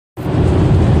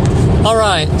All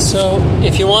right, so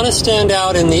if you want to stand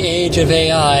out in the age of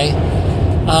AI,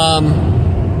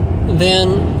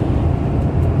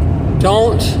 then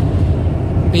don't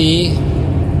be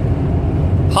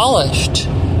polished.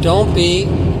 Don't be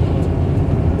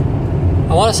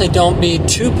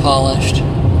too polished,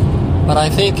 but I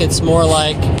think it's more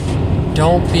like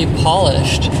don't be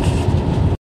polished.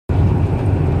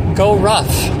 Go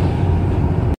rough.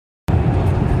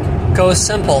 Go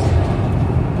simple.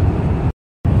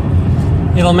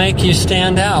 It'll make you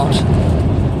stand out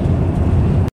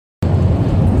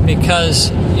because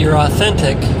you're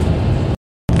authentic.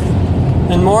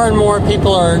 And more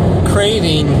people are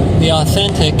craving the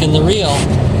authentic and the real.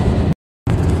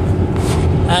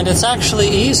 And it's actually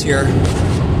easier.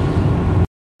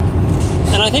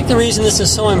 And I think the reason this is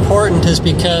so important is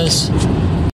because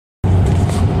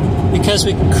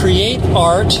we create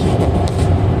art,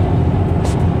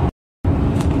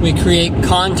 we create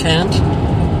content,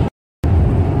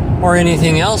 or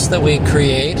anything else that we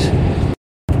create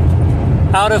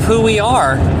out of who we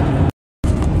are.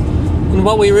 And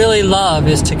what we really love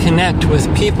is to connect with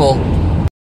people.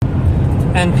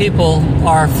 And people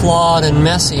are flawed and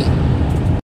messy.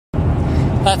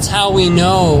 That's how we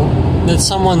know that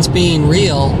someone's being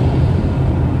real,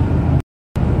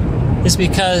 is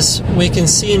because we can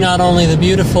see not only the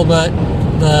beautiful but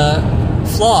the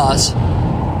flaws.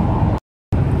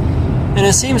 And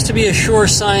it seems to be a sure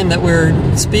sign that we're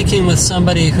speaking with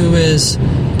somebody who is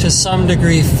to some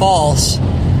degree false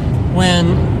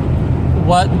when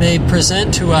what they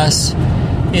present to us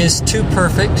is too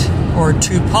perfect or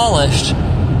too polished.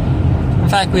 In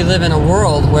fact, we live in a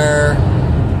world where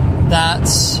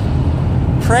that's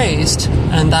praised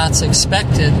and that's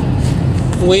expected.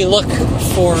 We look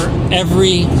for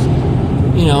every,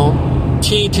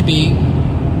 T to be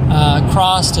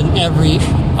crossed and every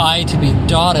I to be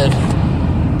dotted.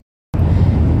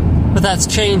 But that's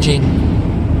changing.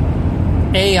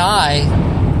 AI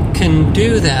can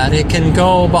do that. It can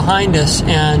go behind us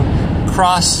and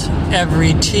cross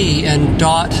every T and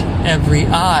dot every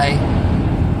I.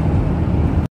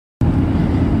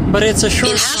 But it's a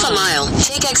short... In half a mile,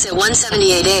 take exit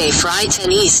 178A for I-10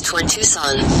 East toward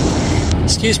Tucson.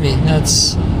 Excuse me,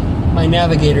 that's my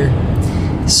navigator.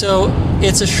 So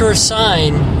it's a sure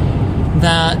sign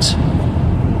that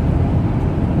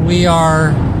we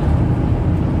are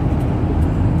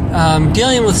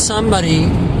dealing with somebody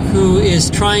who is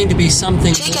trying to be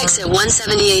something... Take exit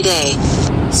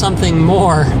 178A. Something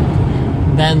more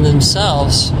than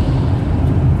themselves.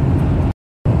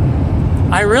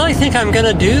 I really think I'm going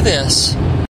to do this.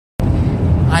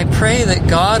 I pray that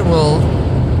God will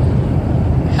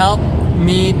help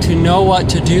me to know what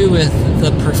to do with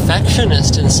the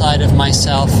perfectionist inside of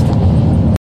myself.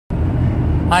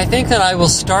 I think that I will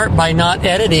start by not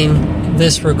editing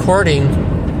this recording,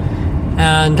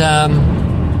 and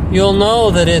you'll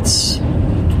know that it's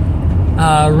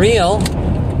real,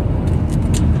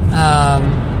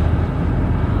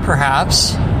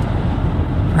 perhaps.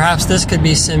 Perhaps this could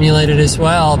be simulated as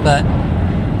well, but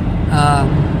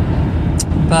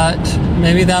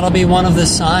maybe that'll be one of the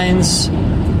signs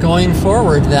going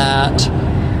forward that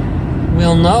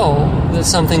we'll know that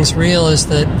something's real, is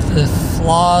that the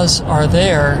flaws are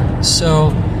there.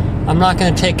 So I'm not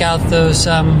going to take out those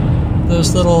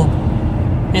little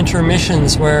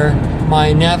intermissions where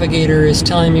my navigator is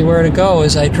telling me where to go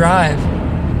as I drive.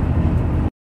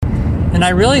 And I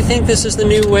really think this is the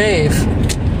new wave.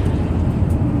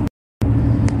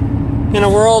 In a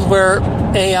world where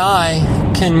AI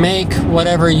can make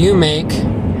whatever you make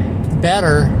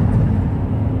better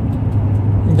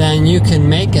than you can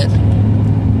make it,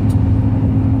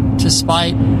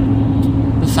 despite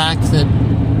the fact that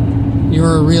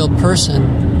you're a real person,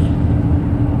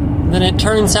 then it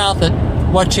turns out that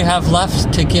what you have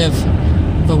left to give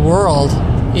the world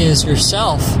is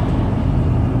yourself.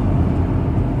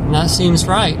 And that seems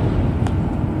right.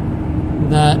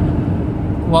 That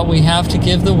what we have to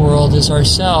give the world is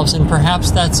ourselves, and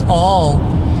perhaps that's all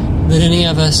that any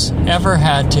of us ever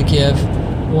had to give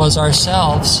was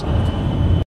ourselves.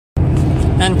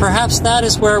 And perhaps that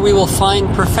is where we will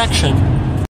find perfection.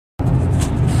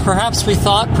 Perhaps we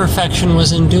thought perfection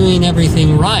was in doing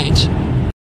everything right.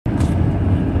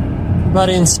 But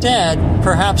instead,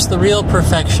 perhaps the real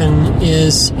perfection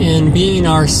is in being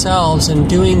ourselves and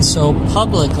doing so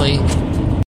publicly.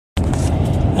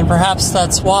 And perhaps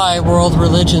that's why world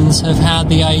religions have had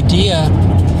the idea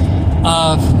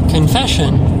of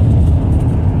confession.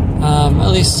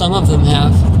 At least some of them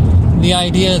have. The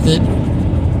idea that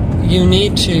you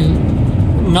need to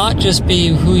not just be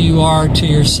who you are to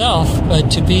yourself, but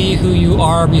to be who you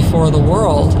are before the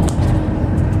world,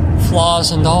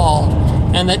 flaws and all.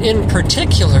 And that in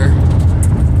particular,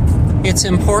 it's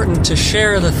important to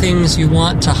share the things you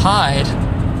want to hide.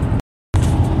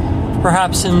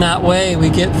 Perhaps in that way we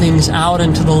get things out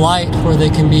into the light where they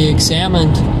can be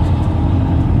examined.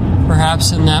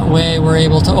 Perhaps in that way we're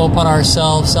able to open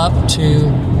ourselves up to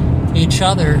each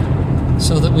other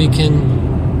so that we can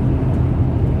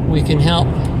help,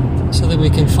 so that we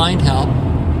can find help.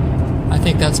 I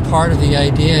think that's part of the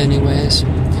idea anyways.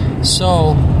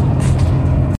 So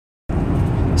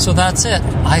that's it.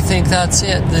 I think that's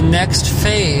it. The next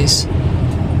phase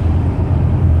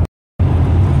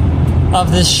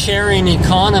of this sharing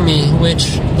economy,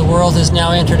 which the world has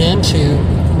now entered into,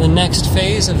 the next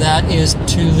phase of that is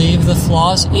to leave the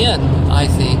flaws in, I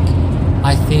think.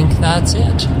 I think that's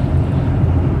it.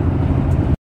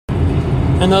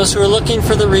 And those who are looking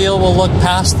for the real will look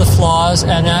past the flaws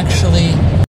and actually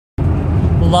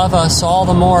love us all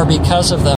the more because of them.